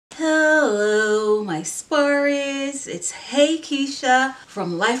my Spurs. It's Hey Keisha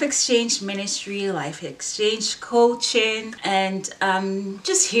from Life Exchange Ministry, Life Exchange Coaching, and I'm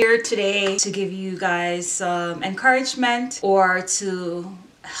just here today to give you guys some encouragement or to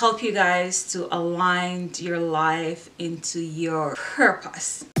help you guys to align your life into your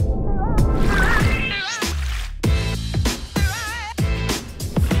purpose.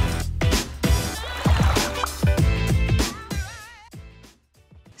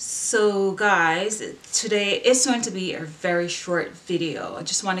 So guys, today is going to be a very short video. I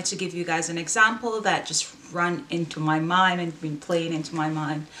just wanted to give you guys an example that just run into my mind and been playing into my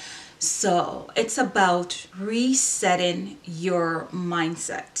mind. So it's about resetting your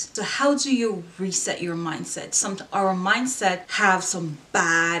mindset. So how do you reset your mindset? Our mindset have some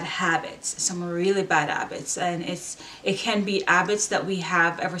bad habits, some really bad habits, and it can be habits that we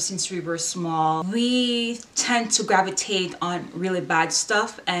have ever since we were small. We tend to gravitate on really bad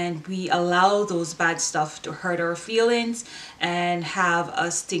stuff, and we allow those bad stuff to hurt our feelings and have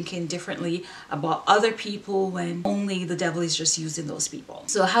us thinking differently about other people when only the devil is just using those people.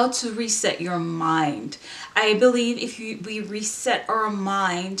 So how to reset your mind? I believe if we reset our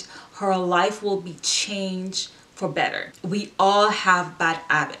mind, our life will be changed for better. We all have bad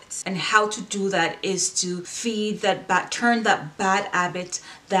habits, and how to do that is to feed that turn that bad habit,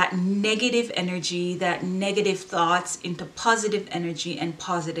 that negative energy, that negative thoughts into positive energy and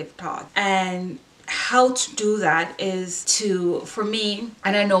positive thoughts. And how to do that is to, for me,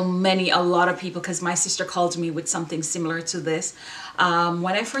 and I know a lot of people, because my sister called me with something similar to this.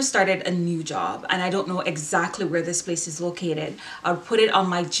 When I first started a new job, and I don't know exactly where this place is located, I'll put it on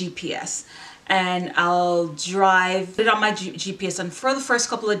my GPS and I'll drive it on my GPS, and for the first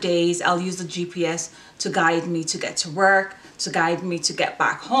couple of days I'll use the GPS to guide me to get to work, to guide me to get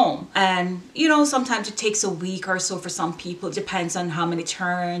back home. And you know, sometimes it takes a week or so for some people. It depends on how many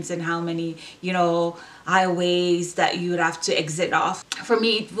turns and how many, you know, highways that you would have to exit off. For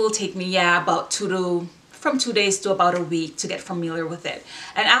me, it will take me about from 2 days to about a week to get familiar with it.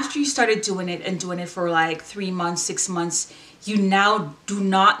 And after you started doing it for like 3 months, 6 months, you now do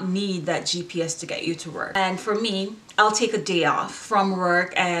not need that GPS to get you to work. And for me, I'll take a day off from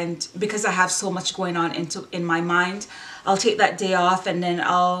work, and because I have so much going on in my mind, I'll take that day off and then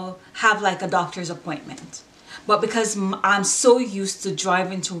I'll have like a doctor's appointment. But because I'm so used to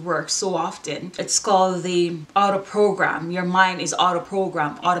driving to work so often, it's called the auto program. Your mind is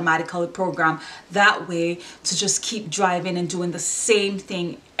automatically programmed that way to just keep driving and doing the same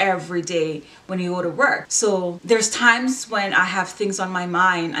thing every day when you go to work. So there's times when I have things on my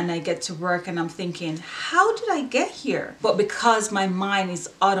mind and I get to work and I'm thinking, how did I get here? But because my mind is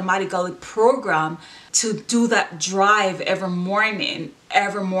automatically programmed to do that drive every morning,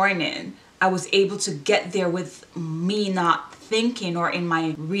 I was able to get there with me not thinking or in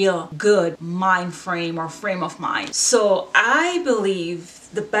my real good mind frame or frame of mind. So I believe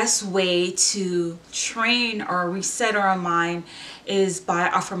the best way to train or reset our mind is by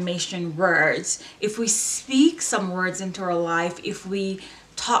affirmation words. If we speak some words into our life, if we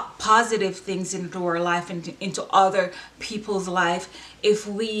talk positive things into our life and into other people's life, if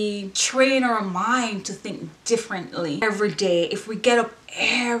we train our mind to think differently every day, if we get up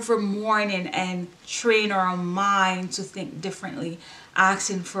every morning and train our mind to think differently,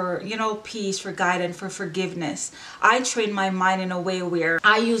 asking for, you know, peace, for guidance, for forgiveness. I train my mind in a way where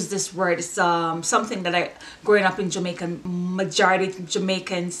I use this word. It's something that growing up in Jamaica, majority of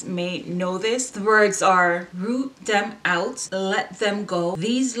Jamaicans may know this. The words are: root them out, let them go,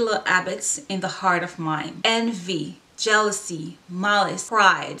 these little habits in the heart of mine. Envy, jealousy, malice,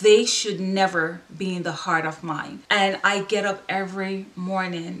 pride, they should never be in the heart of mine. And I get up every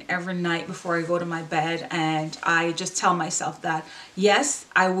morning, every night before I go to my bed, and I just tell myself that yes,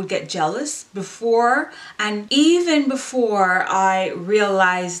 I would get jealous before, and even before I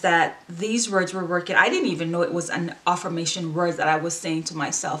realized that these words were working, I didn't even know it was an affirmation word that I was saying to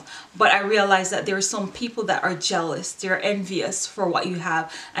myself. But I realized that there are some people that are jealous, they're envious for what you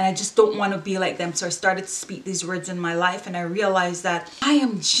have, and I just don't want to be like them. So I started to speak these words in my life, and I realized that I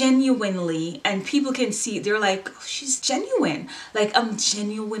am genuinely, and people can see it, they're like, oh, she's genuine. Like, I'm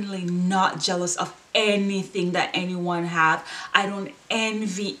genuinely not jealous of anything that anyone have. I don't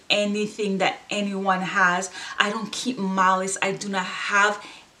envy anything that anyone has. I don't keep malice. I do not have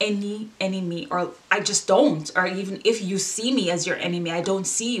any enemy, or I just don't. Or even if you see me as your enemy, I don't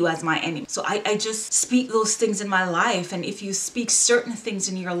see you as my enemy. So I just speak those things in my life. And if you speak certain things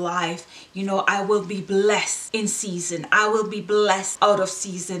in your life, you know, I will be blessed in season, I will be blessed out of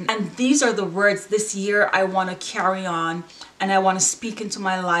season. And these are the words this year I want to carry on and I want to speak into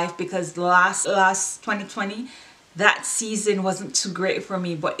my life, because the last 2020 that season wasn't too great for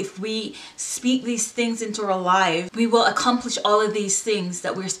me. But if we speak these things into our life, we will accomplish all of these things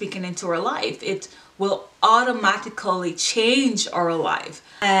that we're speaking into our life. It will automatically change our life.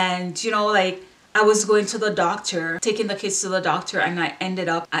 And you know, like, I was going to the doctor, taking the kids to the doctor, and I ended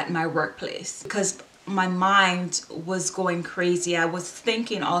up at my workplace because my mind was going crazy. I was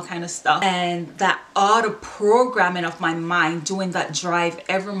thinking all kind of stuff, and that auto programming of my mind doing that drive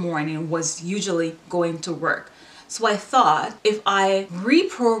every morning was usually going to work. So I thought, if I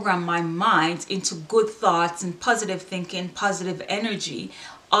reprogram my mind into good thoughts and positive thinking, positive energy,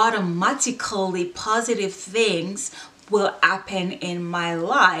 automatically positive things will happen in my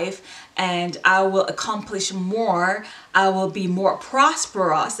life, and I will accomplish more. I will be more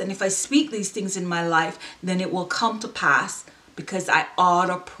prosperous. And if I speak these things in my life, then it will come to pass because I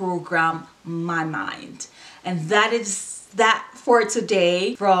auto program my mind. And that is that for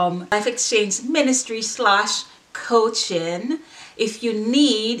today from Life Exchange Ministry / coaching. If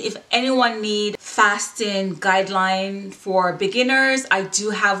anyone need fasting guideline for beginners, I do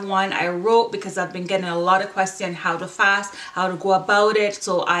have one I wrote because I've been getting a lot of questions how to fast, how to go about it.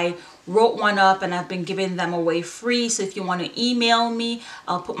 So I wrote one up and I've been giving them away free. So if you want to email me,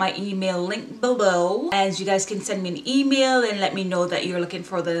 I'll put my email link below, and you guys can send me an email and let me know that you're looking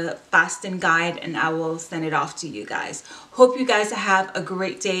for the fasting guide, and I will send it off to you guys. Hope you guys have a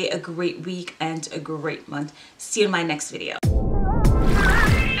great day, a great week, and a great month. See you in my next video.